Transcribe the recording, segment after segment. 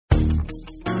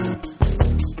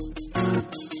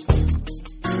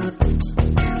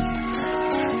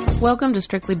Welcome to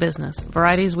Strictly Business,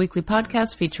 Variety's weekly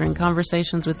podcast featuring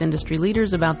conversations with industry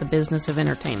leaders about the business of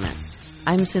entertainment.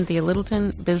 I'm Cynthia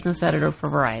Littleton, business editor for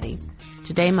Variety.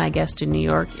 Today, my guest in New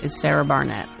York is Sarah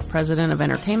Barnett, president of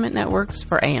Entertainment Networks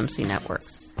for AMC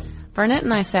Networks. Barnett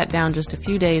and I sat down just a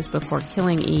few days before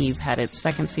Killing Eve had its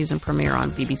second season premiere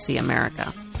on BBC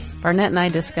America. Barnett and I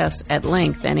discuss at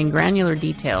length and in granular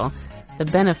detail the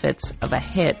benefits of a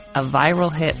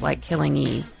viral hit like Killing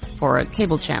Eve, for a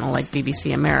cable channel like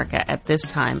BBC America at this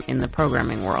time in the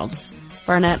programming world.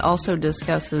 Barnett also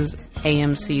discusses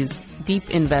AMC's deep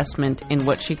investment in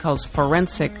what she calls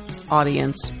forensic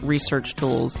audience research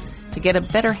tools to get a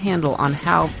better handle on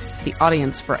how the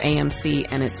audience for AMC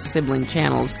and its sibling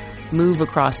channels move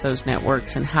across those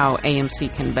networks and how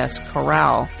AMC can best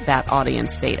corral that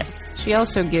audience data. She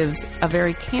also gives a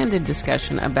very candid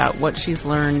discussion about what she's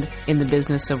learned in the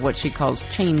business of what she calls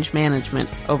change management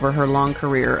over her long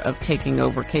career of taking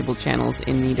over cable channels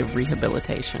in need of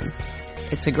rehabilitation.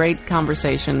 It's a great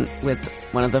conversation with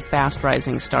one of the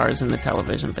fast-rising stars in the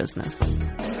television business.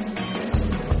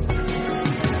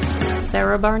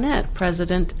 Sarah Barnett,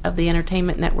 president of the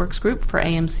Entertainment Networks Group for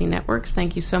AMC Networks.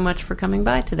 Thank you so much for coming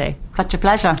by today. Such a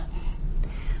pleasure.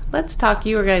 Let's talk.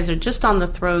 You guys are just on the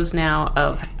throes now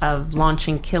of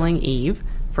launching Killing Eve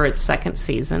for its second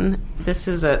season. This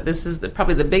is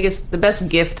probably the best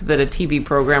gift that a TV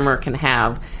programmer can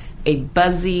have. A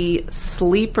buzzy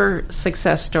sleeper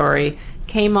success story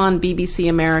came on BBC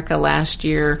America last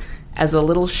year as a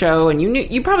little show, and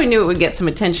you probably knew it would get some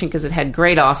attention because it had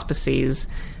great auspices: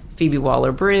 Phoebe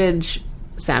Waller-Bridge,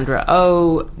 Sandra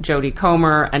Oh, Jodie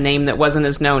Comer, a name that wasn't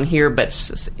as known here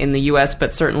but in the U.S.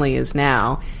 but certainly is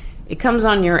now. It comes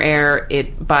on your air,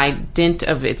 by dint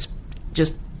of its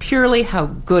just purely how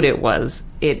good it was.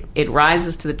 It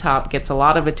rises to the top, gets a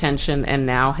lot of attention, and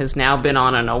has now been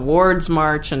on an awards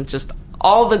march and just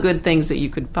all the good things that you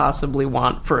could possibly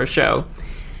want for a show.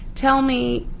 Tell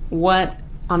me what,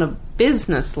 on a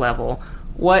business level,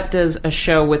 what does a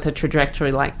show with a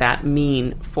trajectory like that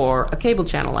mean for a cable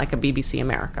channel like a BBC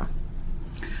America?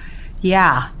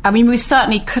 Yeah, I mean, we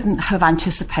certainly couldn't have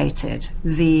anticipated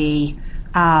the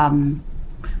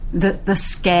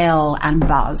scale and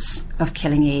buzz of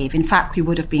Killing Eve. In fact, we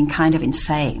would have been kind of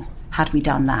insane had we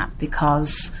done that,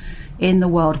 because in the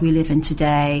world we live in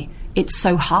today, it's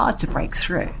so hard to break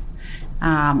through.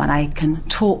 And I can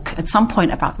talk at some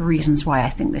point about the reasons why I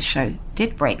think this show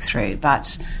did break through,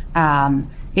 but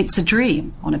it's a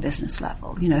dream on a business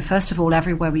level. You know, first of all,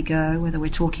 everywhere we go, whether we're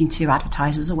talking to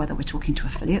advertisers or whether we're talking to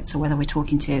affiliates or whether we're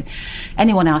talking to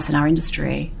anyone else in our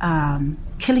industry,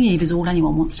 Killing Eve is all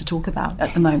anyone wants to talk about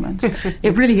at the moment.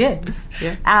 It really is.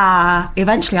 Yeah.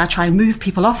 Eventually, I try and move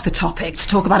people off the topic to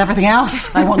talk about everything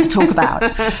else I want to talk about.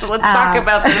 Let's talk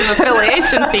about those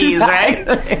affiliation fees,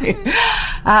 exactly.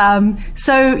 Right?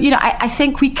 So, you know, I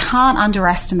think we can't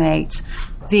underestimate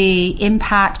the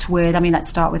impact let's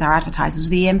start with our advertisers,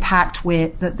 the impact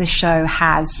that the show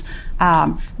has,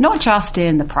 not just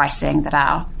in the pricing that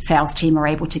our sales team are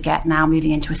able to get now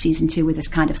moving into a season 2 with this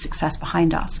kind of success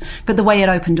behind us, but the way it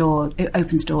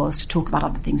opens doors to talk about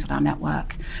other things on our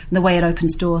network, and the way it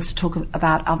opens doors to talk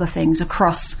about other things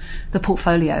across the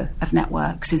portfolio of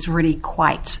networks is really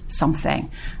quite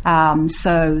something.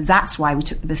 So that's why we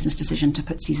took the business decision to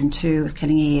put season 2 of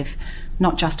Killing Eve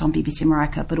not just on BBC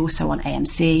America, but also on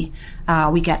AMC.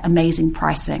 We get amazing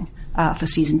pricing for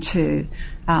season 2.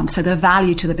 So the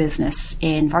value to the business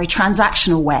in very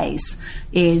transactional ways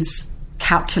is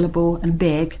calculable and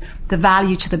big. The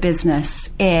value to the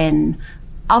business in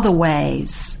other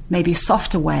ways, maybe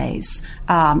softer ways,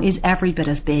 is every bit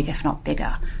as big, if not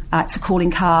bigger. It's a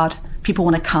calling card. People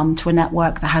want to come to a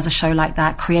network that has a show like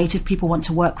that. Creative people want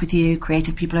to work with you.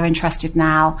 Creative people are interested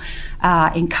now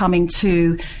in coming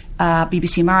to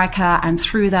BBC America, and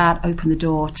through that open the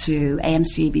door to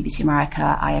AMC, BBC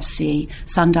America, IFC,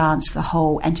 Sundance, the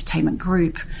whole entertainment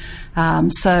group.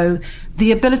 So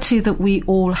the ability that we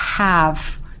all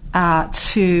have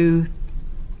to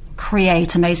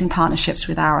create amazing partnerships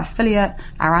with our affiliate,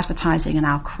 our advertising, and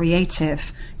our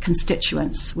creative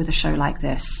constituents with a show like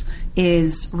this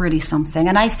is really something.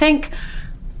 And I think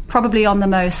probably on the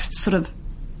most sort of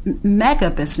mega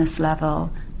business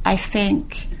level, I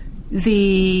think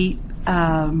the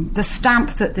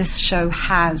stamp that this show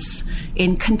has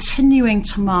in continuing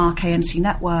to mark AMC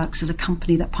Networks as a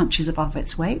company that punches above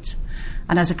its weight,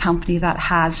 and as a company that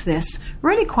has this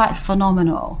really quite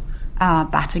phenomenal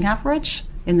batting average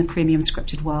in the premium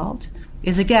scripted world,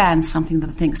 is again something that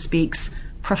I think speaks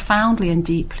profoundly and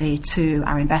deeply to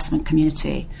our investment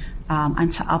community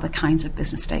and to other kinds of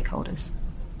business stakeholders.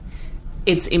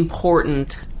 it's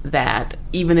important that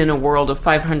even in a world of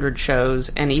 500 shows,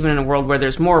 and even in a world where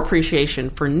there's more appreciation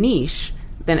for niche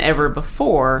than ever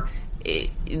before,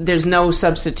 there's no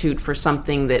substitute for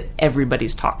something that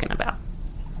everybody's talking about.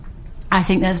 I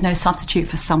think there's no substitute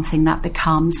for something that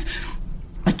becomes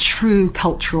a true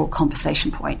cultural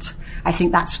conversation point. I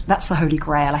think that's the holy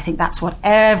grail. I think that's what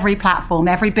every platform,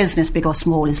 every business, big or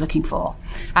small, is looking for.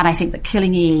 And I think that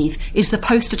Killing Eve is the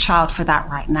poster child for that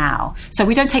right now. So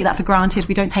we don't take that for granted.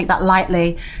 We don't take that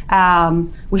lightly.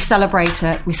 We celebrate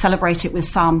it. We celebrate it with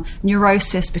some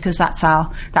neurosis because that's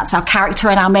our character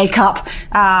and our makeup.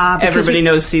 Everybody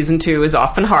knows season 2 is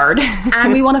often hard.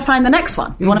 And we want to find the next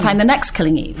one. We want to find the next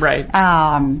Killing Eve. Right.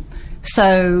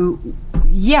 So,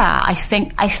 yeah, I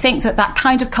think that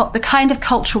the kind of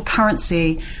cultural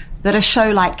currency that a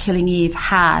show like Killing Eve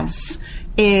has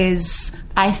is,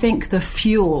 I think, the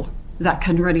fuel that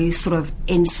can really sort of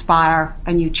inspire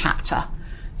a new chapter,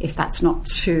 if that's not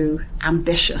too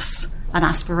ambitious an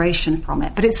aspiration from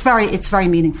it. But it's very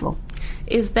meaningful.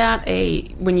 Is that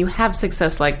when you have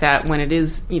success like that, when it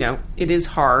is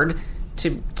hard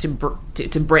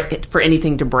for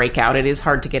anything to break out. It is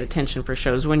hard to get attention for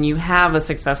shows. When you have a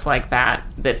success like that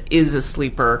is a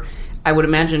sleeper, I would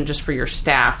imagine just for your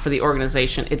staff, for the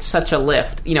organization, it's such a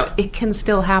lift. It can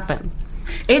still happen.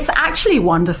 It's actually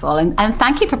wonderful, and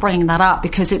thank you for bringing that up,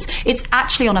 because it's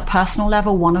actually, on a personal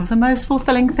level, one of the most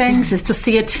fulfilling things is to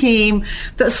see a team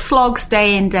that slogs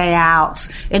day in, day out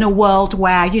in a world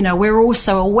where, we're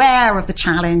also aware of the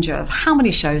challenge of how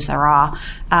many shows there are,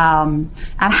 and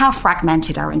how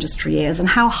fragmented our industry is, and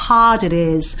how hard it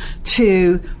is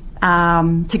to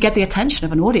get the attention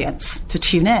of an audience to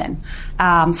tune in.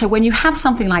 So when you have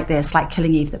something like this, like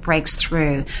Killing Eve, that breaks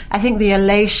through, I think the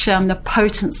elation, the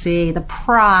potency, the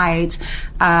pride,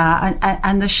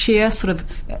 and the sheer sort of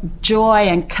joy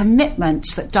and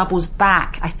commitment that doubles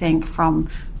back, I think, from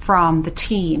the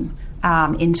team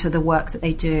into the work that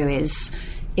they do is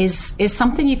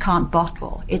something you can't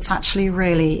bottle. It's actually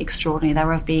really extraordinary.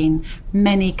 There have been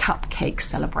many cupcake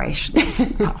celebrations in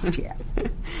the past year.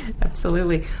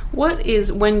 Absolutely. What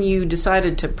is, when you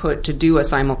decided to do a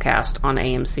simulcast on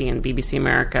AMC and BBC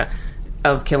America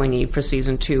of Killing Eve for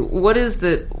season 2, what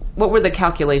were the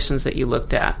calculations that you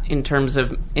looked at in terms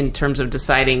of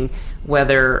deciding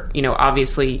whether,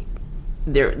 obviously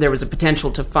there was a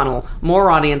potential to funnel more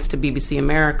audience to BBC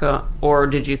America, or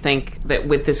did you think that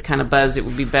with this kind of buzz it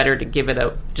would be better to give it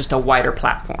just a wider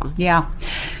platform? Yeah.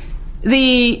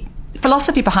 The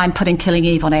philosophy behind putting Killing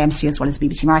Eve on AMC as well as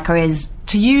BBC America is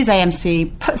to use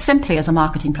AMC, put simply, as a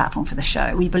marketing platform for the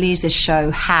show. We believe this show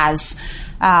has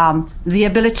the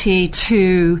ability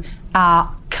to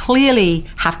clearly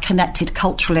have connected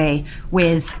culturally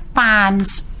with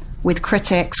fans, with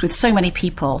critics, with so many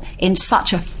people in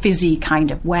such a fizzy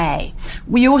kind of way.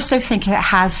 We also think it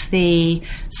has the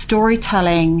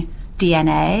storytelling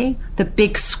DNA, the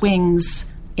big swings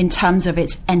in terms of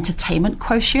its entertainment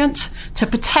quotient, to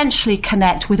potentially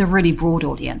connect with a really broad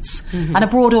audience. Mm-hmm. And a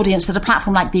broad audience that a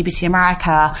platform like BBC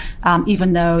America,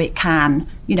 even though it can,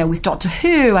 with Doctor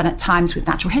Who and at times with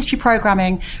natural history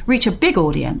programming, reach a big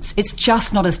audience, it's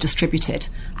just not as distributed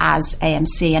as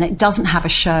AMC. And it doesn't have a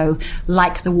show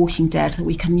like The Walking Dead that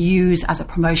we can use as a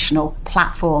promotional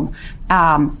platform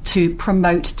to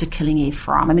promote to Killing Eve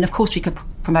from. I mean, of course, we could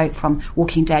promote from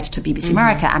Walking Dead to BBC Mm-hmm.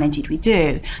 America, and indeed we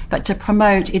do. But to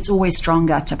promote, it's always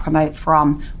stronger to promote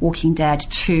from Walking Dead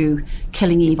to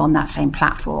Killing Eve on that same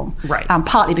platform. Right.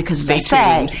 Partly because, as Stay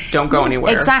I tuned. say, don't go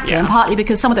anywhere. Exactly, yeah. And partly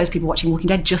because some of those people watching Walking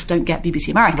Dead just don't get BBC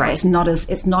America. Right. It's not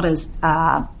as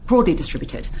broadly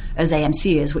distributed as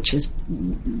AMC is, which is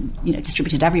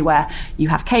distributed everywhere you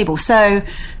have cable. So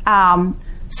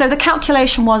the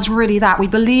calculation was really that we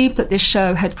believed that this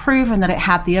show had proven that it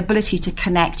had the ability to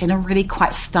connect in a really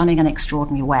quite stunning and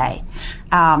extraordinary way.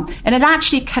 And it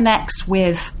actually connects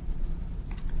with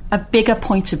a bigger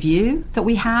point of view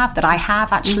that I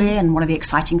have actually, mm-hmm. and one of the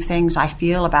exciting things I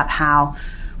feel about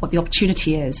what the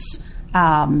opportunity is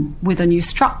with a new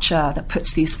structure that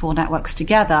puts these 4 networks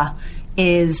together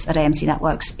is, at AMC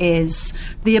Networks, is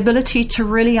the ability to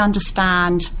really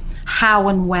understand how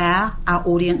and where our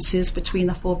audiences between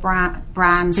the 4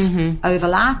 brands mm-hmm.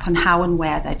 overlap, and how and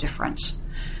where they're different,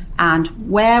 and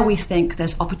where we think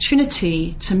there's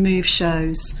opportunity to move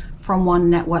shows from one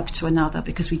network to another,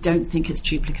 because we don't think it's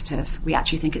duplicative. We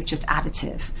actually think it's just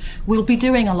additive. We'll be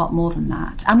doing a lot more than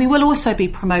that. And we will also be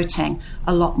promoting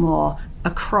a lot more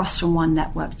across from one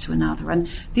network to another. And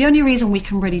the only reason we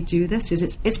can really do this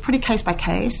is it's pretty case by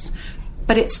case,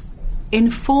 but it's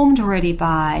informed already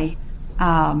by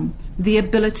the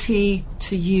ability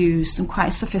to use some quite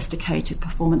sophisticated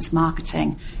performance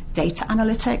marketing data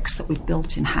analytics that we've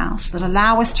built in-house that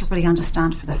allow us to really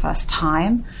understand for the first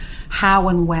time how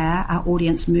and where our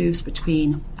audience moves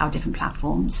between our different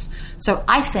platforms. So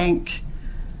I think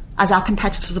as our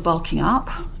competitors are bulking up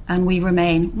and we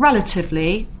remain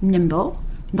relatively nimble,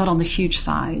 not on the huge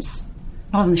side,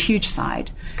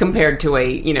 compared to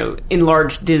a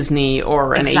enlarged Disney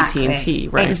or an AT&T,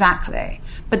 right? Exactly.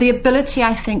 But the ability,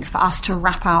 I think, for us to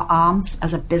wrap our arms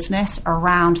as a business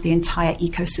around the entire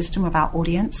ecosystem of our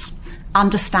audience,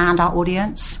 understand our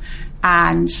audience,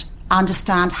 and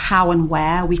understand how and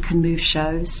where we can move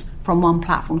shows from one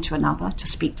platform to another to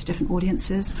speak to different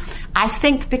audiences, I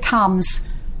think becomes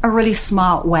a really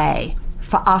smart way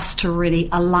for us to really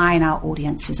align our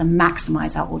audiences and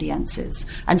maximize our audiences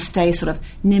and stay sort of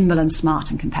nimble and smart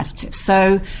and competitive.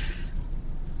 So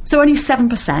only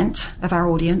 7% of our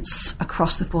audience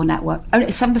across the 4 networks, only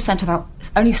 7%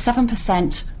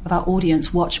 of our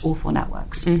audience watch all 4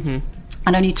 networks. Mm-hmm.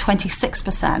 And only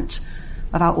 26%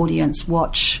 of our audience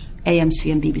watch AMC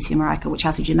and BBC America, which,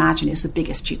 as you'd imagine, is the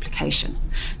biggest duplication.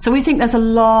 So we think there's a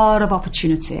lot of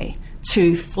opportunity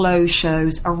to flow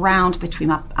shows around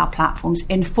between our platforms,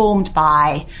 informed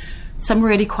by some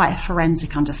really quite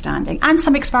forensic understanding and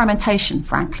some experimentation,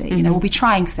 frankly. Mm-hmm. We'll be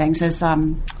trying things.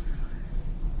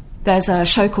 There's a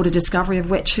show called A Discovery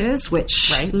of Witches,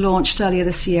 which launched earlier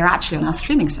this year, actually on our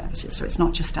streaming services. So it's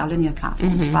not just our linear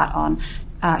platforms, but on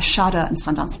Shudder and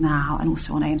Sundance Now, and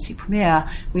also on AMC Premiere.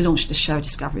 We launched the show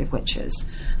Discovery of Witches.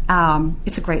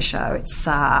 It's a great show. It's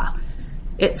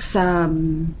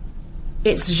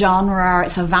genre.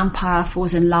 It's a vampire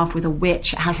falls in love with a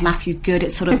witch. It has Matthew Good.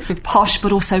 It's sort of posh,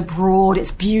 but also broad.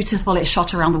 It's beautiful. It's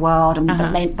shot around the world,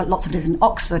 but lots of it is in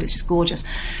Oxford. It's just gorgeous.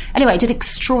 Anyway, it did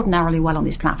extraordinarily well on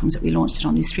these platforms that we launched it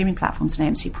on, these streaming platforms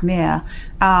and AMC Premiere.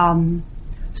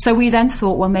 So we then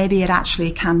thought, well, maybe it actually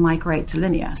can migrate to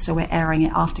linear. So we're airing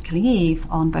it after Killing Eve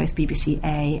on both BBC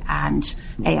A and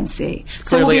AMC.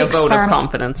 Clearly a vote of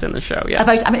confidence in the show, yeah.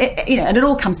 And it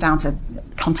all comes down to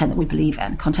content that we believe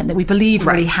in, content that we believe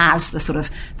really has the sort of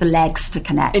the legs to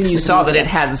connect. And you saw that it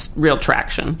has real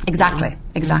traction. Exactly.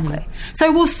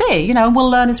 So we'll see, we'll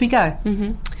learn as we go.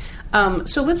 Mm-hmm.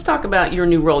 So let's talk about your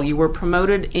new role. You were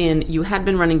promoted you had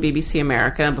been running BBC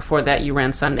America. Before that, you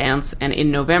ran Sundance. And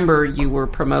in November, you were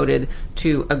promoted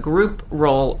to a group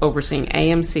role overseeing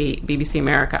AMC, BBC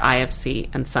America, IFC,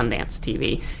 and Sundance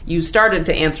TV. You started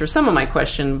to answer some of my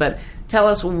question, but tell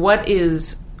us what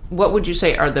would you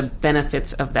say are the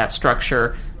benefits of that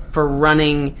structure for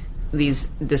running these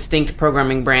distinct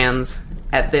programming brands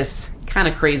at this kind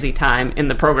of crazy time in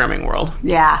the programming world?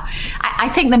 Yeah. I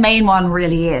think the main one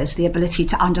really is the ability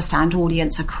to understand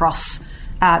audience across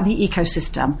the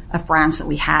ecosystem of brands that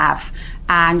we have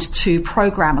and to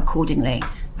program accordingly.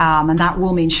 And that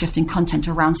will mean shifting content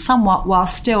around somewhat while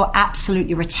still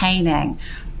absolutely retaining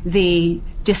the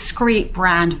discrete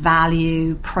brand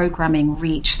value programming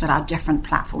reach that our different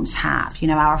platforms have.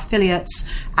 Our affiliates,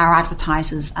 our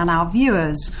advertisers, and our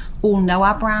viewers all know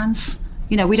our brands.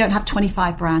 We don't have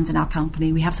 25 brands in our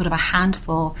company. We have sort of a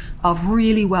handful of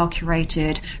really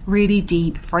well-curated, really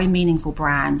deep, very meaningful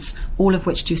brands, all of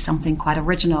which do something quite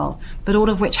original, but all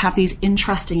of which have these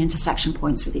interesting intersection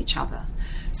points with each other.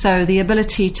 So the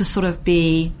ability to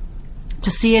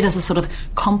to see it as a sort of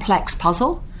complex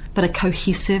puzzle, but a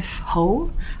cohesive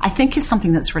whole, I think is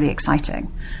something that's really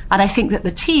exciting. And I think that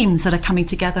the teams that are coming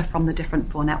together from the different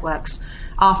 4 networks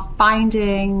are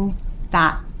finding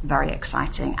that very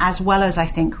exciting, as well as I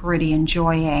think really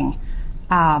enjoying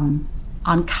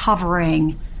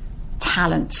uncovering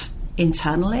talent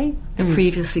internally that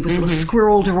previously was sort of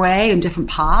squirreled away in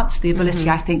different parts. The ability,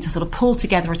 I think, to sort of pull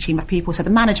together a team of people, so the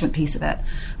management piece of it,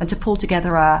 and to pull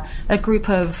together a group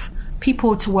of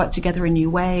people to work together in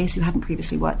new ways who hadn't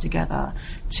previously worked together,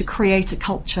 to create a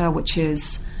culture which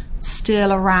is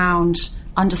still around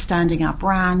understanding our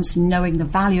brands, knowing the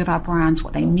value of our brands,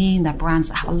 what they mean, they're brands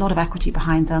that have a lot of equity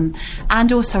behind them,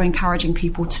 and also encouraging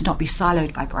people to not be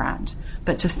siloed by brand,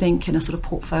 but to think in a sort of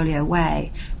portfolio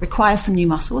way, requires some new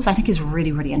muscles, I think is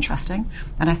really, really interesting.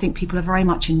 And I think people are very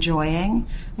much enjoying,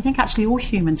 I think actually all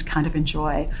humans kind of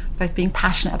enjoy both being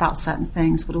passionate about certain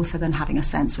things, but also then having a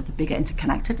sense of the bigger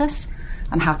interconnectedness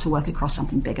and how to work across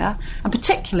something bigger. And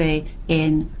particularly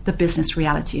in the business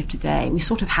reality of today, we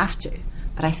sort of have to.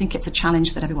 But I think it's a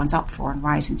challenge that everyone's up for and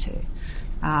rising to.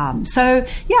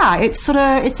 It's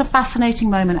a fascinating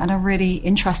moment and a really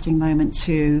interesting moment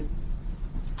to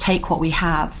take what we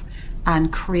have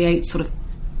and create sort of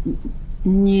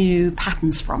new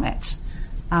patterns from it.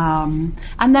 And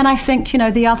then I think,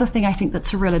 the other thing I think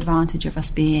that's a real advantage of us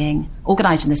being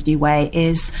organised in this new way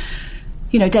is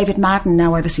David Madden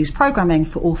now oversees programming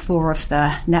for all 4 of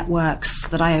the networks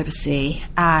that I oversee.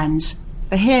 And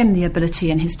for him, the ability,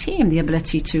 and his team, the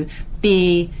ability to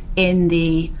be in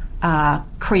the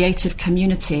creative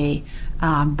community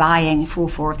buying for all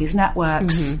 4 of these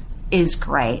networks is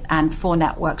great. And 4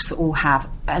 networks that all have,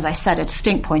 as I said, a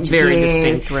distinct point of view. Very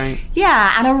distinct, right.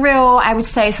 Yeah, and a real, I would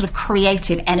say, sort of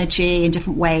creative energy in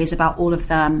different ways about all of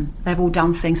them. They've all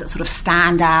done things that sort of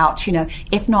stand out,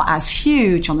 if not as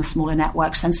huge on the smaller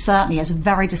networks, then certainly as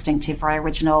very distinctive, very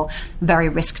original, very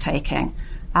risk-taking.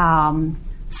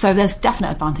 So there's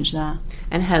definite advantage there.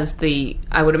 And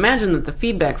I would imagine that the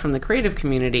feedback from the creative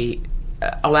community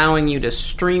allowing you to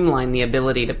streamline the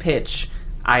ability to pitch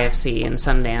IFC and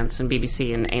Sundance and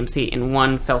BBC and AMC in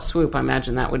one fell swoop, I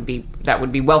imagine that would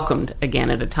be welcomed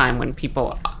again at a time when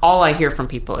all I hear from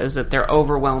people is that they're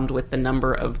overwhelmed with the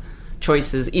number of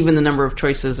choices, even the number of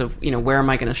choices of, where am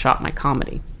I going to shop my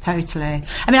comedy? Totally.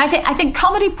 I mean, I think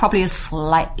comedy probably is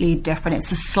slightly different.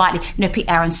 It's a slightly, Pete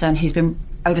Aronson, who's been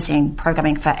overseeing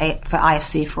programming for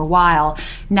IFC for a while,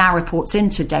 now reports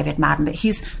into David Madden, but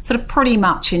he's sort of pretty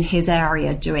much in his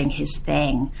area doing his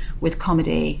thing with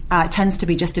comedy. It tends to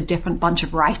be just a different bunch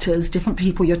of writers, different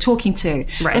people you're talking to.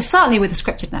 Right. But certainly with the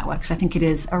scripted networks, I think it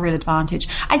is a real advantage.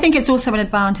 I think it's also an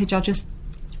advantage, I'll just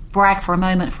brag for a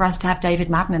moment, for us to have David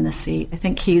Madden in the seat. I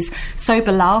think he's so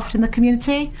beloved in the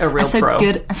community. A real pro.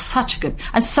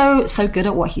 So good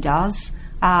at what he does.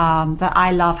 That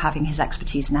I love having his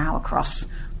expertise now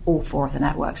across all 4 of the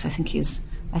networks. I think he's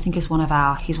one of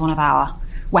our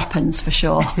weapons for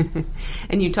sure.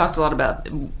 And you talked a lot about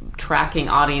tracking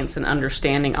audience and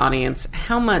understanding audience.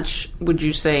 How much would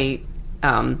you say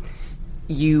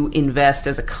you invest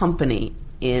as a company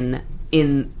in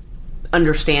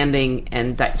understanding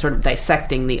and sort of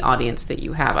dissecting the audience that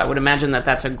you have? I would imagine that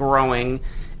that's a growing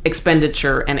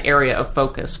expenditure and area of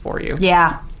focus for you.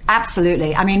 Yeah.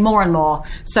 Absolutely. I mean, more and more.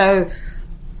 So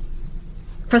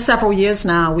for several years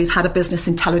now, we've had a business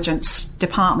intelligence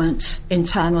department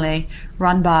internally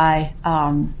run by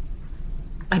an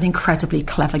incredibly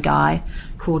clever guy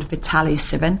called Vitaly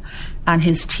Sivin and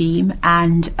his team.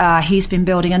 And he's been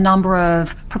building a number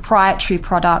of proprietary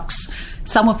products,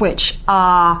 some of which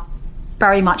are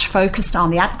very much focused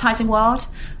on the advertising world.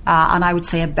 And I would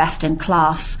say a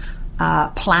best-in-class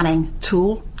planning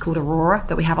tool called Aurora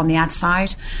that we have on the ad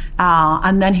side.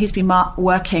 And then he's been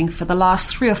working for the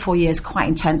last 3 or 4 years quite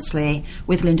intensely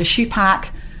with Linda Shupak,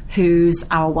 who's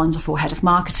our wonderful head of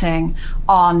marketing,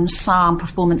 on some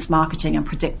performance marketing and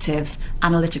predictive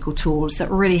analytical tools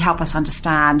that really help us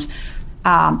understand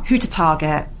who to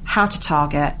target, how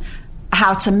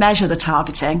to measure the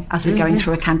targeting as we're going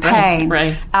through a campaign,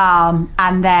 right.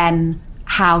 And then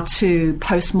how to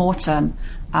post-mortem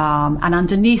and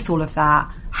underneath all of that,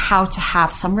 how to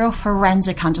have some real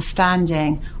forensic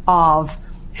understanding of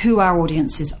who our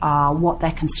audiences are, what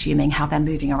they're consuming, how they're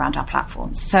moving around our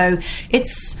platforms. So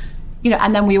it's,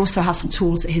 and then we also have some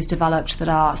tools that he's developed that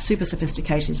are super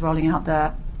sophisticated. He's rolling out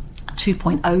the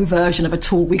 2.0 version of a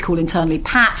tool we call internally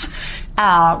PAT,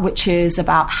 which is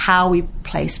about how we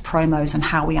place promos and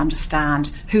how we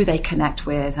understand who they connect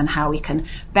with and how we can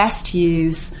best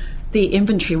use the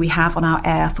inventory we have on our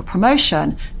air for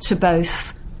promotion to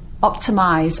both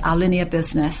optimize our linear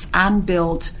business and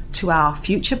build to our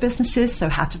future businesses. So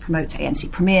how to promote to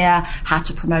AMC Premiere, how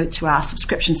to promote to our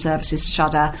subscription services,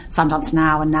 Shudder, Sundance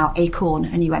Now, and now Acorn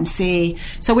and UMC.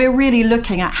 So we're really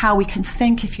looking at how we can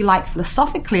think, if you like,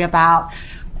 philosophically about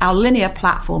our linear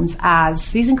platforms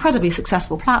as these incredibly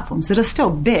successful platforms that are still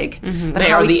big. Mm-hmm.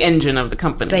 They are the engine of the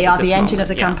company. They are the engine of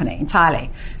the company entirely.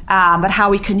 But how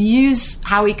we can use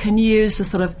the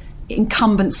sort of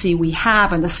incumbency we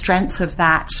have and the strength of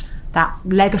that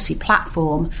legacy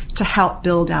platform to help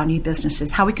build our new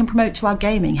businesses, how we can promote to our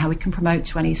gaming, how we can promote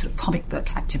to any sort of comic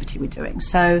book activity we're doing.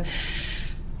 So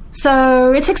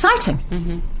it's exciting.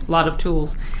 Mm-hmm. A lot of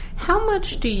tools. How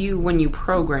much do you, when you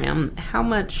program, how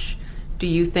much do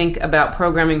you think about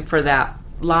programming for that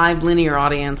live linear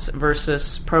audience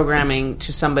versus programming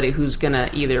to somebody who's going to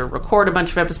either record a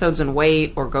bunch of episodes and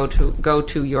wait, or go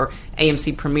to your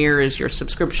AMC Premiere is your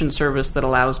subscription service that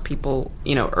allows people,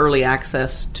 early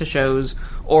access to shows,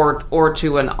 or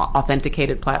to an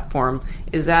authenticated platform?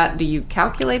 Do you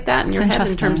calculate that in your head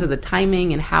in terms of the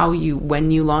timing and when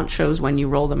you launch shows, when you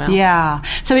roll them out? Yeah.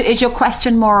 So is your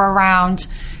question more around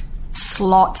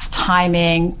slots,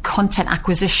 timing, content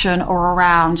acquisition, or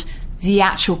around the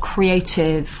actual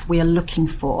creative we are looking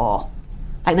for,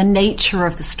 like the nature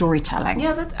of the storytelling?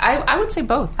 Yeah, I would say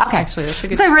both. Okay, actually,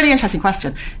 that's a really interesting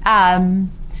question.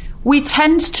 We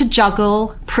tend to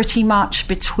juggle pretty much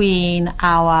between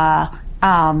our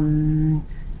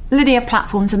linear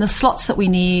platforms and the slots that we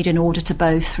need in order to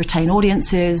both retain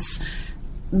audiences,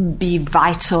 be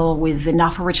vital with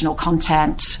enough original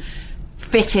content,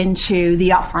 fit into the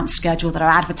upfront schedule that our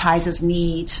advertisers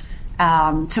need.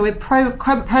 So we're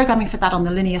programming for that on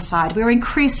the linear side. We're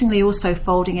increasingly also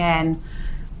folding in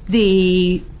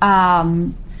the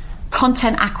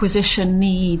content acquisition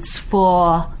needs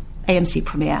for AMC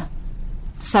Premiere.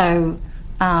 So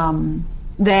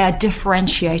their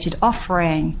differentiated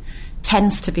offering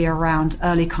tends to be around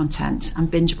early content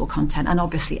and bingeable content and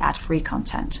obviously ad-free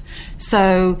content.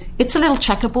 So it's a little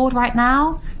checkerboard right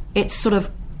now. It's sort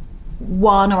of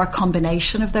one or a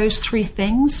combination of those three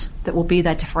things that will be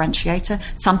their differentiator.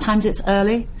 Sometimes it's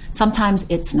early, sometimes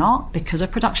it's not because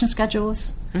of production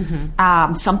schedules.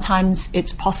 Sometimes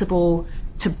it's possible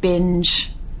to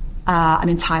binge an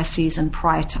entire season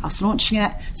prior to us launching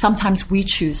it. Sometimes we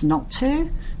choose not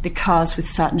to because with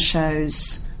certain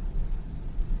shows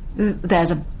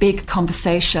there's a big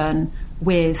conversation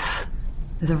with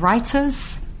the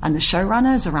writers and the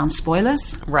showrunners around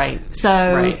spoilers. Right.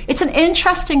 So it's an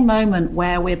interesting moment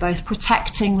where we're both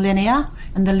protecting linear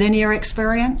and the linear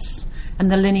experience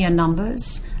and the linear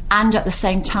numbers, and at the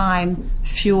same time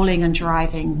fueling and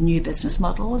driving new business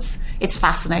models. It's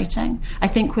fascinating. I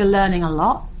think we're learning a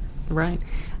lot. Right.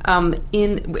 And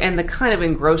the kind of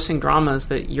engrossing dramas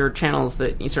that your channels,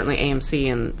 that you certainly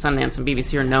AMC and Sundance and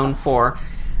BBC are known for,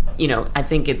 I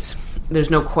think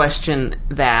there's no question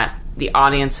that the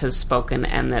audience has spoken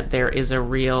and that there is a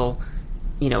real,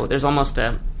 there's almost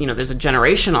there's a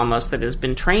generation almost that has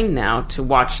been trained now to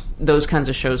watch those kinds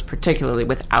of shows, particularly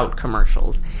without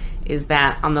commercials. Is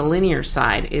that on the linear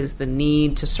side, is the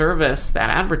need to service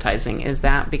that advertising, is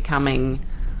that becoming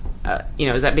a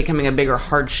bigger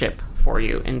hardship for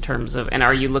you in terms of, and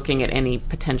are you looking at any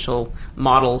potential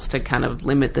models to kind of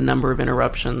limit the number of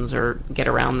interruptions or get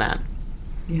around that?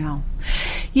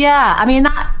 Yeah. I mean,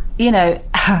 that,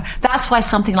 that's why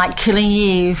something like Killing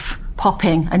Eve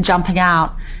popping and jumping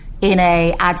out in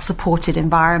a ad-supported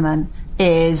environment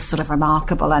is sort of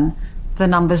remarkable, and the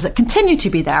numbers that continue to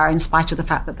be there in spite of the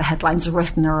fact that the headlines are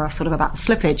written are sort of about the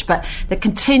slippage, but the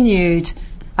continued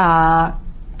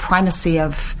primacy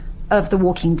of The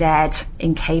Walking Dead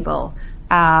in cable.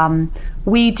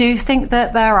 We do think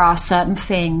that there are certain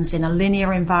things in a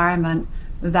linear environment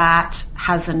that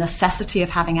has a necessity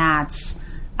of having ads.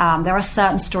 There are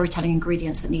certain storytelling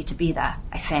ingredients that need to be there,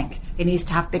 I think. It needs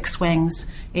to have big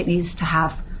swings. It needs to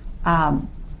have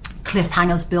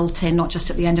cliffhangers built in, not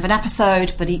just at the end of an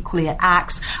episode, but equally at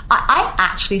acts. I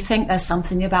actually think there's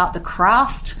something about the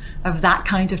craft of that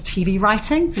kind of TV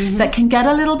writing that can get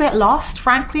a little bit lost,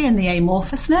 frankly, in the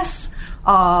amorphousness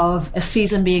of a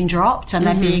season being dropped and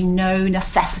there being no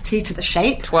necessity to the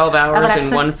shape. 12 hours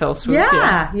in one fell swoop.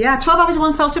 Yeah, 12 hours in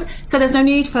one fell swoop. So there's no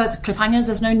need for cliffhangers,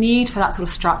 there's no need for that sort of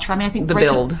structure. I mean, I think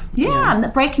build. Yeah,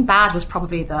 and Breaking Bad was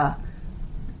probably the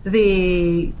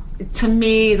to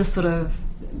me, the sort of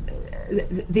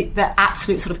the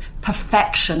absolute sort of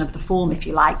perfection of the form, if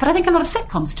you like. But I think a lot of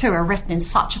sitcoms too are written in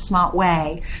such a smart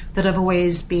way that have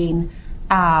always been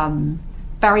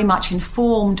very much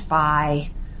informed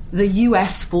by the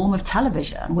US form of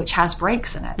television, which has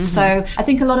breaks in it. So I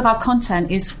think a lot of our content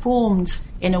is formed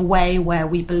in a way where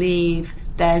we believe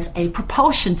there's a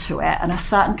propulsion to it and a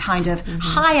certain kind of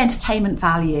high entertainment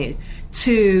value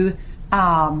to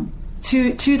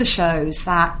the shows,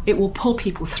 that it will pull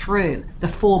people through the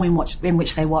form in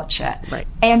which they watch it. Right.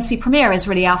 AMC Premiere is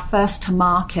really our first to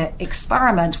market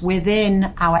experiment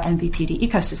within our MVPD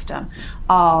ecosystem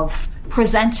of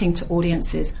presenting to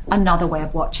audiences another way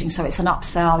of watching. So it's an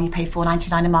upsell, you pay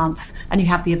 $4.99 a month, and you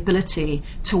have the ability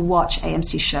to watch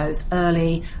AMC shows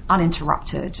early,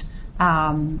 uninterrupted,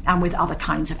 and with other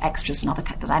kinds of extras and other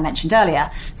that I mentioned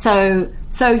earlier. So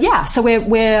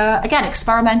we're again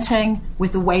experimenting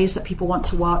with the ways that people want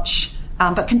to watch,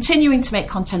 but continuing to make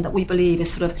content that we believe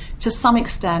is sort of to some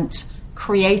extent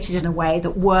created in a way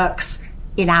that works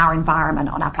in our environment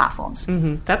on our platforms.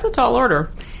 That's a tall order.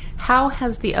 How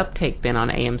has the uptake been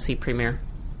on AMC Premiere?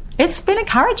 It's been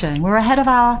encouraging. We're ahead of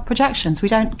our projections. We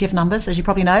don't give numbers, as you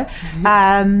probably know,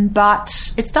 but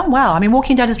it's done well. I mean,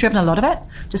 Walking Dead has driven a lot of it.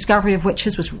 Discovery of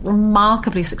Witches was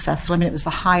remarkably successful. I mean, it was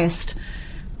the highest,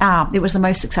 it was the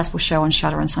most successful show on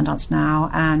Shudder and Sundance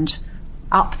Now, and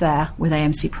up there with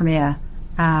AMC Premiere.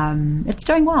 It's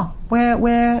doing well.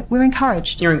 We're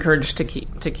encouraged. You're encouraged to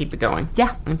keep it going.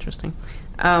 Yeah. Interesting.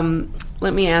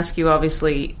 Let me ask you.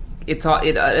 Obviously, it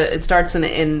starts and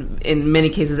in many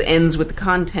cases ends with the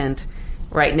content.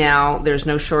 Right now, there's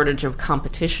no shortage of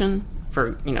competition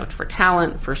for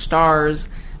talent, for stars.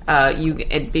 You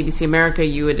at BBC America,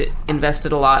 you had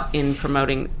invested a lot in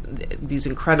promoting these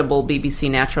incredible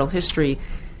BBC Natural History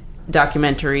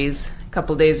documentaries. A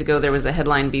couple days ago, there was a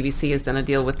headline: BBC has done a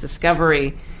deal with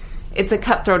Discovery. It's a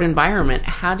cutthroat environment.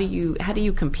 How do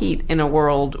you compete in a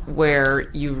world where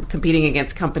you're competing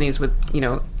against companies with,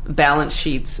 balance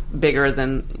sheets bigger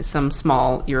than some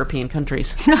small European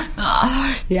countries?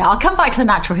 Yeah, I'll come back to the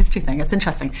natural history thing. It's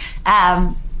interesting.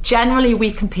 Generally,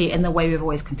 we compete in the way we've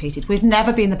always competed. We've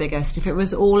never been the biggest. If it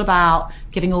was all about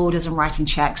giving orders and writing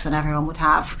checks, then everyone would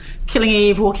have Killing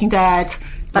Eve, Walking Dead,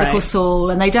 Better Call Saul,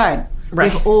 and they don't.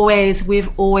 Right. We've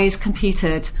always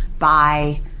competed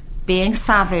by being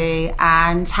savvy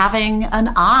and having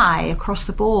an eye across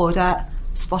the board at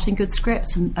spotting good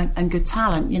scripts and good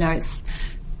talent. It's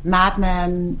Mad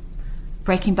Men,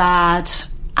 Breaking Bad,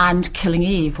 and Killing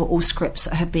Eve were all scripts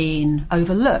that have been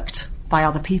overlooked by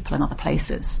other people in other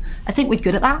places. I think we're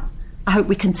good at that. I hope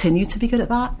we continue to be good at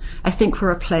that. I think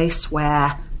we're a place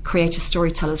where creative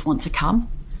storytellers want to come.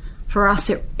 For us,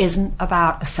 it isn't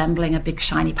about assembling a big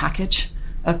shiny package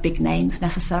of big names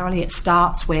necessarily. It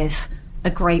starts with a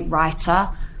great writer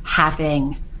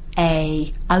having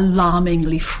a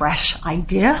alarmingly fresh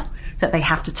idea that they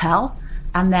have to tell,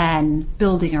 and then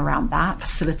building around that,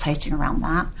 facilitating around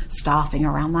that, staffing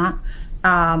around that.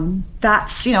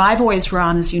 That's, I've always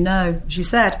run, as you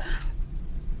said,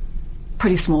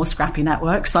 pretty small, scrappy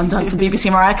networks. Sundance and BBC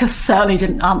America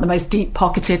certainly aren't the most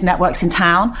deep-pocketed networks in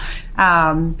town.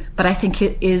 But I think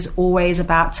it is always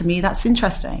about, to me, that's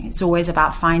interesting. It's always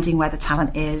about finding where the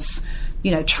talent is,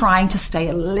 trying to stay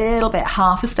a little bit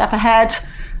half a step ahead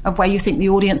of where you think the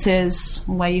audience is,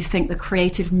 where you think the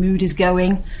creative mood is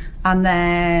going, and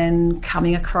then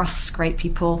coming across great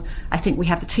people. I think we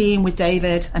have the team with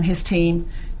David and his team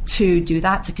to do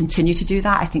that, to continue to do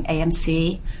that. I think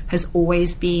AMC has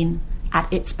always been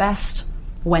at its best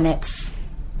when it's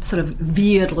sort of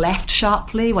veered left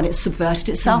sharply, when it's subverted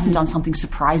itself and done something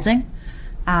surprising.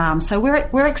 So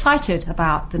we're excited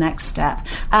about the next step.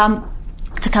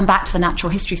 To come back to the natural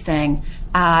history thing,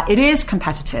 it is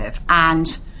competitive,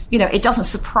 and it doesn't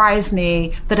surprise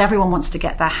me that everyone wants to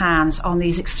get their hands on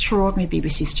these extraordinary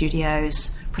BBC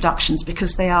Studios productions,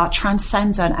 because they are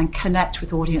transcendent and connect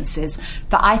with audiences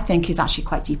that I think is actually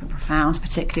quite deep and profound,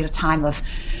 particularly at a time of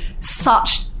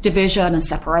such division and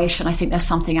separation. I think there's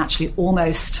something actually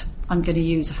almost, I'm going to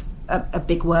use a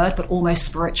big word, but almost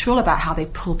spiritual about how they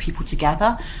pull people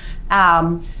together.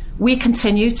 We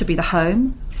continue to be the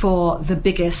home for the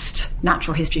biggest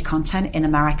natural history content in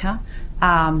America.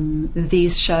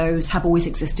 These shows have always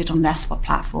existed on their SWOT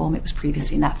platform. It was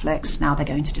previously Netflix. Now they're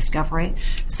going to Discovery.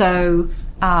 So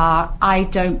I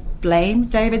don't blame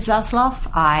David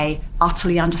Zaslav. I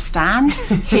utterly understand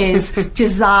his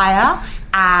desire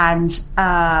and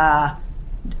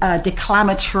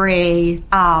declamatory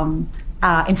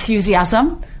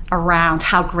enthusiasm around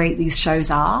how great these shows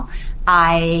are.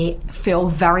 I feel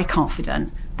very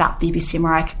confident that BBC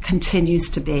America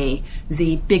continues to be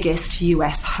the biggest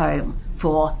US home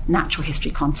for natural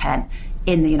history content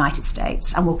in the United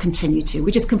States, and will continue to.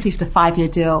 We just completed a 5-year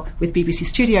deal with BBC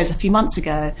Studios a few months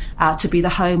ago to be the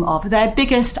home of their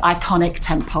biggest iconic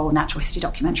tentpole natural history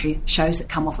documentary shows that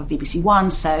come off of BBC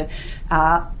One. So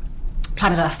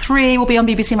Planet Earth 3 will be on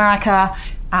BBC America,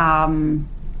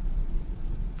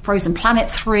 Frozen Planet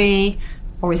 3,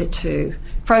 or is it 2?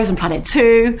 Frozen Planet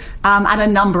 2, and a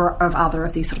number of other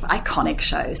of these sort of iconic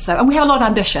shows. So, and we have a lot of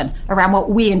ambition around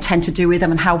what we intend to do with them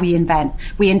and how we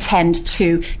intend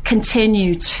to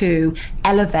continue to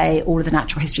elevate all of the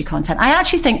natural history content. I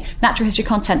actually think natural history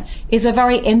content is a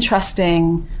very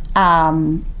interesting...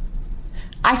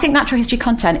 I think natural history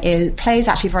content plays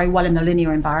actually very well in the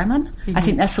linear environment. Mm-hmm. I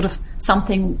think there's sort of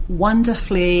something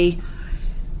wonderfully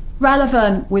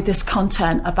relevant with this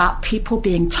content about people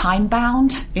being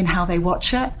time-bound in how they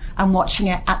watch it, and watching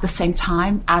it at the same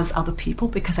time as other people,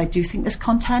 because I do think this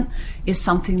content is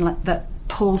something that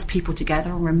pulls people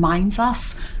together and reminds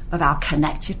us of our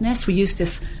connectedness. We used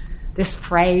this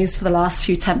phrase for the last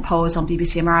few tentpoles on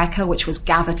BBC America, which was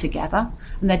gather together,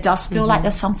 and there does feel like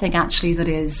there's something actually that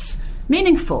is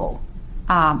meaningful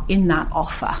in that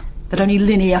offer, that only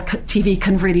linear TV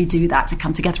can really do that, to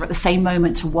come together at the same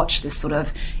moment to watch this sort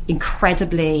of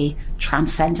incredibly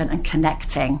transcendent and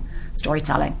connecting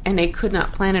storytelling. And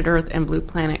Planet Earth and Blue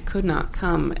Planet could not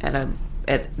come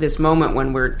at this moment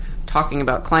when we're talking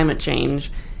about climate change.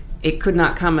 It could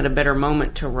not come at a better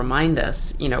moment to remind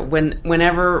us.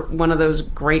 Whenever one of those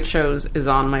great shows is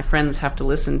on, my friends have to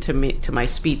listen to my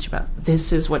speech about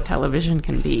this is what television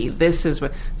can be. This is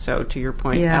what. So to your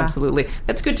point, Absolutely,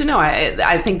 that's good to know.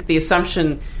 I think the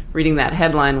assumption reading that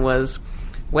headline was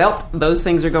well, those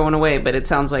things are going away, but it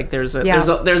sounds like there's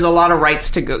a lot of rights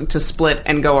to split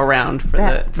and go around for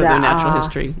the natural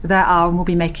history. There are, and we'll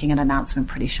be making an announcement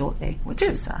pretty shortly, which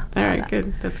good. is all right.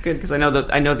 Good, that's good, because I know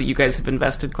that you guys have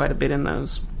invested quite a bit in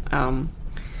those. Let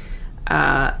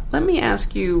me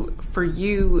ask you, for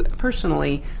you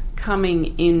personally,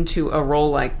 coming into a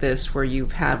role like this where you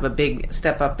have a big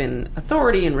step up in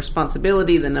authority and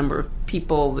responsibility, the number of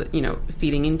people that,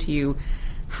 feeding into you,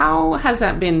 how has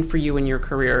that been for you in your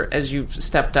career as you've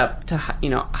stepped up to,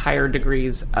 higher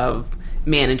degrees of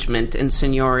management and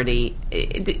seniority?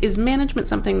 Is management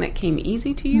something that came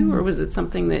easy to you, or was it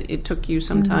something that it took you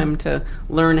some time to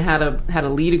learn how to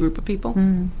lead a group of people?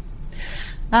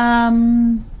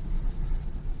 I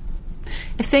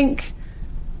think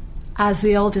as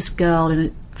the oldest girl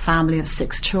in a family of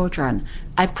 6 children,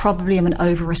 I probably am an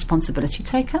over-responsibility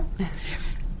taker.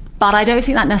 But I don't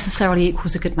think that necessarily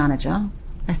equals a good manager.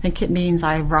 I think it means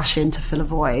I rush in to fill a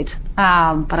void.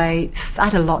 But I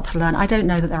had a lot to learn. I don't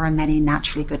know that there are many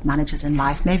naturally good managers in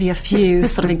life. Maybe a few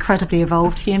sort of incredibly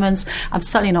evolved humans. I'm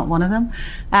certainly not one of them.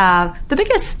 The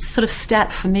biggest sort of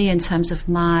step for me in terms of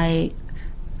my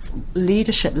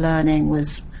leadership learning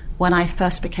was when I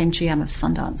first became GM of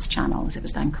Sundance Channel, as it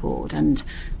was then called. And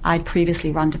I'd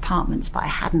previously run departments, but I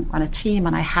hadn't run a team,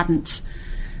 and I hadn't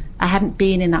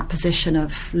been in that position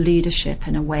of leadership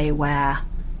in a way where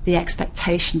the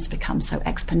expectations become so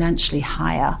exponentially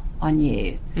higher on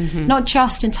you. Not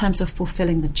just in terms of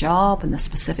fulfilling the job and the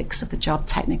specifics of the job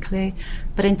technically,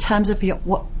 but in terms of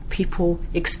what people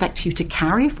expect you to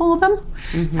carry for them,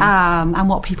 and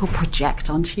what people project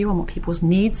onto you and what people's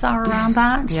needs are around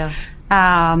that.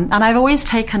 And I've always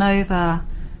taken over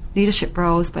leadership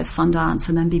roles, both Sundance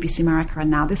and then BBC America,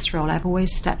 and now this role. I've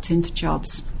always stepped into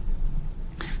jobs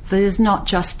that is not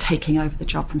just taking over the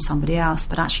job from somebody else,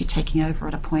 but actually taking over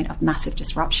at a point of massive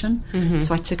disruption.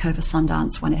 So I took over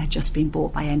Sundance when it had just been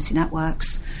bought by AMC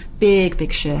Networks.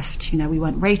 Big shift. We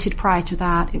weren't rated prior to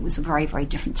that. It was a very, very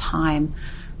different time.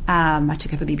 I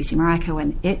took over BBC America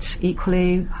when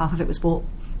half of it was bought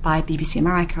by BBC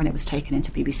America, and it was taken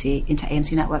into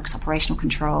AMC Networks operational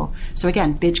control. So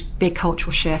again, big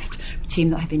cultural shift. A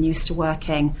team that had been used to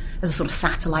working as a sort of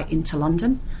satellite into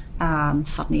London,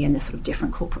 suddenly in this sort of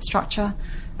different corporate structure.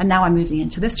 And now I'm moving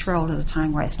into this role at a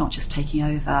time where it's not just taking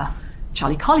over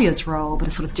Charlie Collier's role, but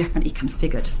a sort of differently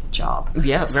configured job.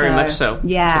 Yeah, very much so.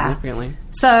 Yeah, significantly.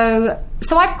 So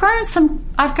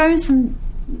I've grown some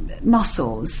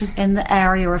muscles in the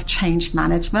area of change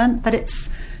management. But it's,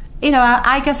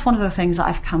 I guess one of the things that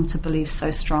I've come to believe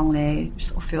so strongly, which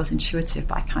sort of feels intuitive,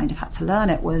 but I kind of had to learn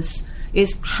it,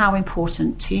 is how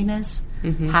important team is,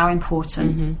 how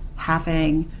important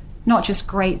having not just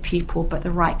great people, but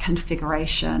the right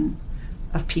configuration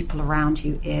of people around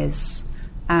you is,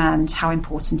 and how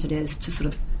important it is to sort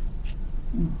of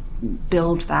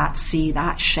build that, see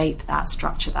that, shape that,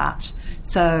 structure that.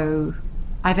 So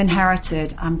I've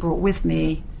inherited and brought with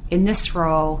me in this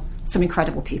role some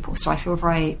incredible people. So I feel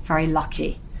very, very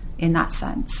lucky in that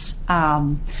sense.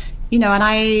 And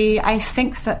I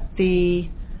think that the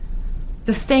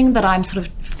thing that I'm sort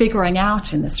of figuring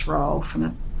out in this role from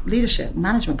a leadership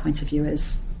management point of view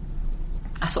is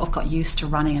I sort of got used to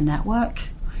running a network,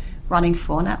 running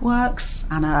 4 networks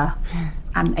and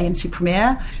AMC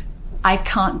Premiere. I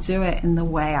can't do it in the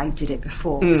way I did it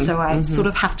before. So I sort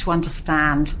of have to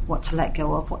understand what to let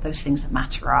go of, what those things that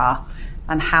matter are,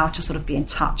 and how to sort of be in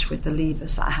touch with the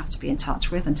levers that I have to be in touch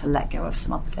with, and to let go of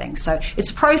some other things. So it's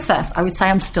a process. I would say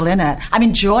I'm still in it. I'm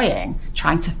enjoying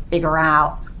trying to figure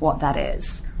out what that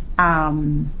is.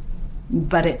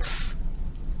 But it's,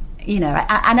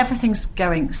 and everything's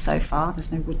going so far.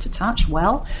 There's no wood to touch.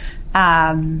 Well,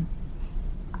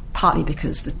 partly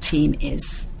because the team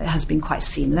has been quite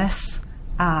seamless.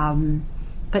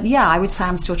 But yeah, I would say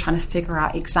I'm still trying to figure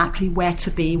out exactly where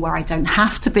to be, where I don't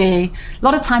have to be. A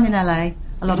lot of time in LA,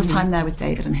 a lot of time there with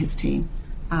David and his team.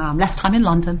 Less time in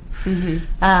London.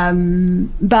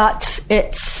 But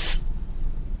it's,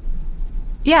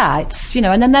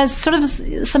 and then there's sort of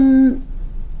some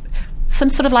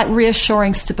sort of like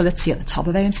reassuring stability at the top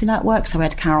of AMC Networks. So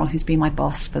Ed Carroll, who's been my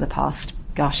boss for the past,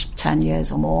 10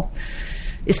 years or more,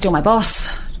 is still my boss.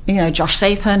 Josh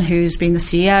Sapin, who's been the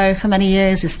CEO for many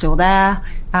years, is still there.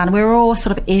 And we're all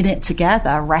sort of in it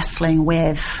together, wrestling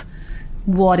with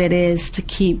what it is to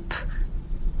keep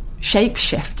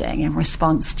shape-shifting in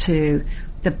response to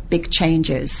the big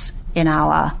changes in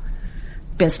our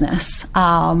business.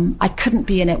 I couldn't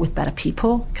be in it with better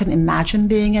people, couldn't imagine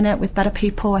being in it with better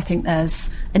people. I think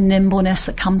there's a nimbleness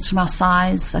that comes from our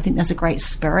size. I think there's a great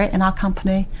spirit in our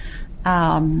company.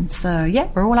 So, yeah,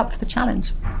 we're all up for the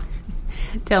challenge.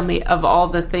 Tell me, of all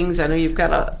the things, I know you've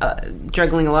got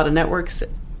juggling a lot of networks.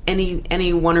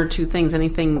 Any one or two things,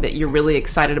 anything that you're really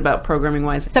excited about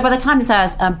programming-wise? So by the time this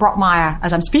airs, Brockmire,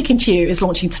 as I'm speaking to you, is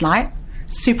launching tonight.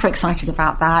 Super excited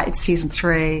about that. It's season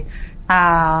 3.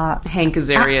 Hank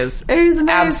Azaria's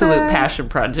absolute passion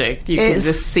project. You can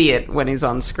just see it when he's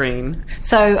on screen.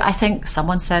 So I think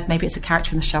someone said, maybe it's a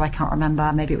character in the show, I can't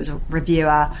remember, maybe it was a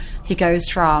reviewer, he goes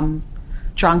from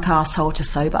drunk arsehole to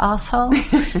sober arsehole.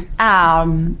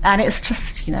 And it's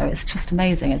just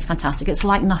amazing. It's fantastic. It's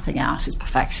like nothing else. It's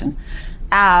perfection.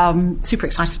 Super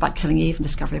excited about Killing Eve and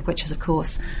Discovery of Witches, of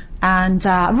course. And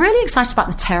I'm really excited about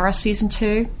The Terror season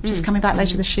 2, which is coming back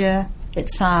later this year.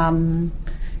 It's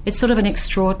sort of an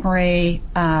extraordinary,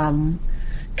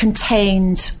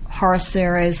 contained horror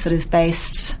series that is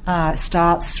based,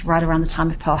 starts right around the time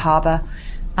of Pearl Harbor.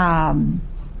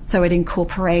 So it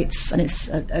incorporates, and it's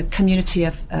a community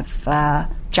of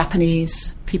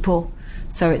Japanese people.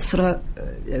 So it's sort of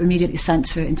immediately sent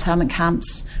to internment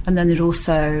camps. And then it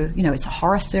also, it's a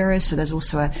horror series. So there's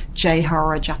also a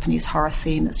J-horror, a Japanese horror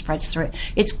theme that spreads through it.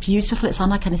 It's beautiful. It's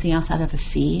unlike anything else I've ever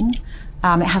seen.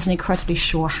 It has an incredibly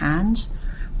sure hand.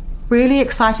 Really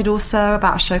excited also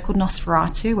about a show called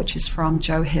Nosferatu, which is from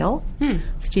Joe Hill,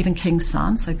 Stephen King's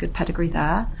son, so good pedigree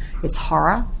there. It's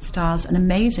horror, stars an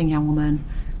amazing young woman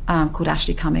called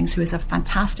Ashley Cummings, who is a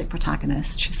fantastic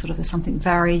protagonist. She's sort of, there's something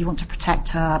you want to protect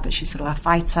her, but she's sort of a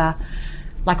fighter.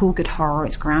 Like all good horror,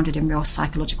 it's grounded in real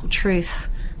psychological truth.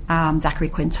 Zachary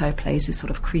Quinto plays this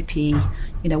sort of creepy,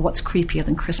 what's creepier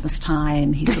than Christmas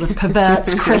time? He sort of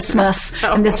perverts Christmas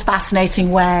in this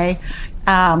fascinating way.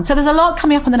 So there's a lot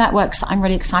coming up on the networks that I'm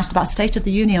really excited about. State of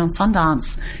the Union on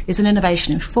Sundance is an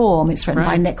innovation in form. It's written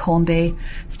by Nick Hornby.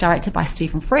 It's directed by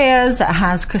Stephen Frears. It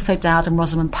has Chris O'Dowd and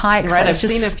Rosamund Pike. Right, so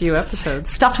I've seen a few episodes.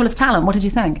 Stuffed full of talent. What did you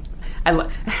think?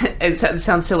 It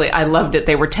sounds silly. I loved it.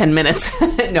 They were 10 minutes.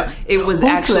 No, it was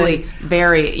actually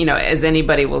very, as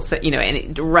anybody will say,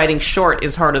 writing short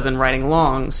is harder than writing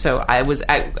long. So I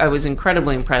was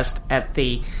incredibly impressed at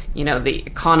the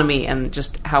economy and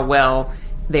just how well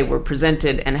they were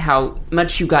presented and how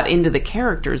much you got into the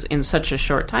characters in such a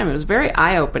short time. It was very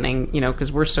eye-opening, because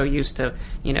we're so used to,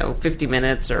 50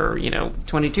 minutes or,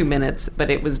 22 minutes. But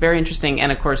it was very interesting.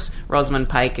 And, of course, Rosamund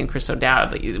Pike and Chris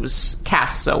O'Dowd, it was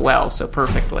cast so well, so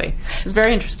perfectly. It was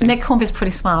very interesting. Nick Hornby's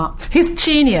pretty smart. He's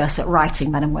genius at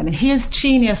writing men and women. He is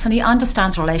genius, and he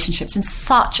understands relationships in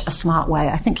such a smart way.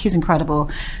 I think he's incredible.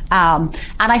 And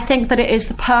I think that it is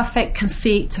the perfect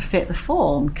conceit to fit the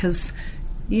form, because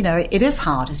it is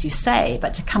hard, as you say,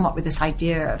 but to come up with this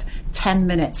idea of 10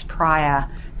 minutes prior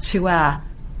to a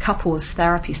couple's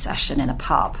therapy session in a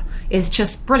pub is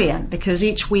just brilliant, because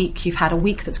each week you've had a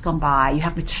week that's gone by, you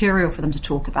have material for them to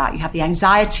talk about, you have the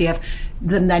anxiety of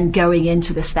them then going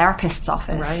into this therapist's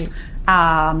office.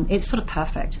 Right. It's sort of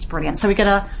perfect. It's brilliant. So we're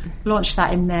going to launch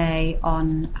that in May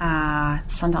on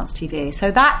Sundance TV.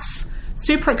 So that's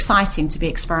super exciting to be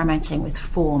experimenting with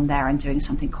form there and doing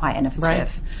something quite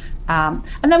innovative. Right. And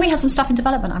then we have some stuff in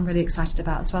development I'm really excited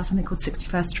about as well, something called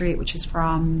 61st Street, which is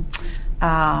from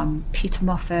Peter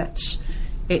Moffat.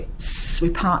 We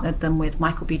partnered them with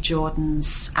Michael B.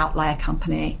 Jordan's Outlier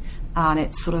Company, and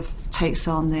it sort of takes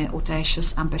on the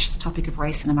audacious, ambitious topic of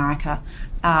race in America.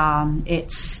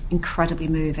 It's incredibly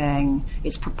moving.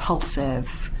 It's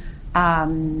propulsive.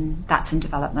 That's in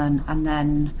development. And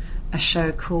then a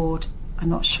show called, I'm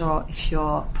not sure if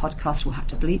your podcast will have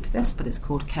to bleep this, but it's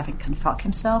called Kevin Can Fuck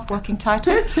Himself, working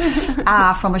title,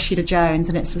 from Rashida Jones.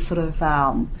 And it's a sort of,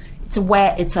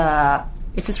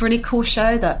 it's this really cool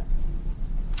show that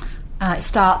it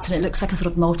starts and it looks like a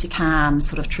sort of multicam,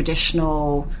 sort of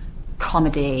traditional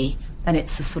comedy. Then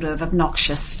it's a sort of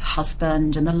obnoxious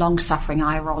husband and the long-suffering,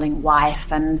 eye-rolling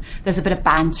wife, and there's a bit of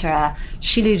banter.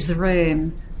 She leaves the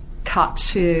room, cut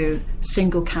to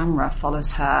single camera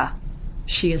follows her.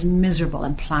 She is miserable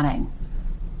and planning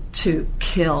to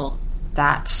kill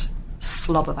that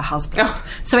slob of a husband. Oh.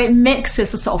 So it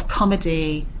mixes a sort of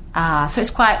comedy. So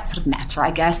it's quite sort of meta,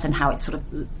 I guess, and how it's sort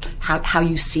of how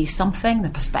you see something, the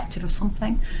perspective of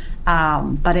something.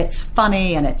 But it's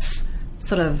funny and it's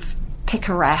sort of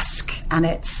picaresque and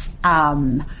it's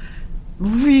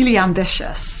really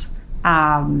ambitious,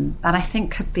 and I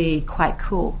think could be quite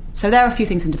cool. So there are a few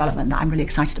things in development that I'm really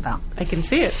excited about. I can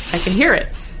see it. I can hear it.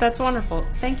 That's wonderful.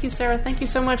 Thank you, Sarah. Thank you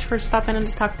so much for stopping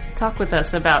in to talk with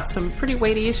us about some pretty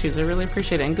weighty issues. I really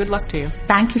appreciate it, and good luck to you.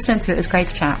 Thank you, Cynthia. It was great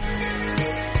to chat.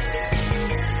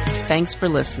 Thanks for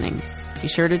listening. Be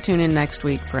sure to tune in next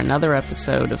week for another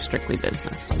episode of Strictly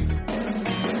Business.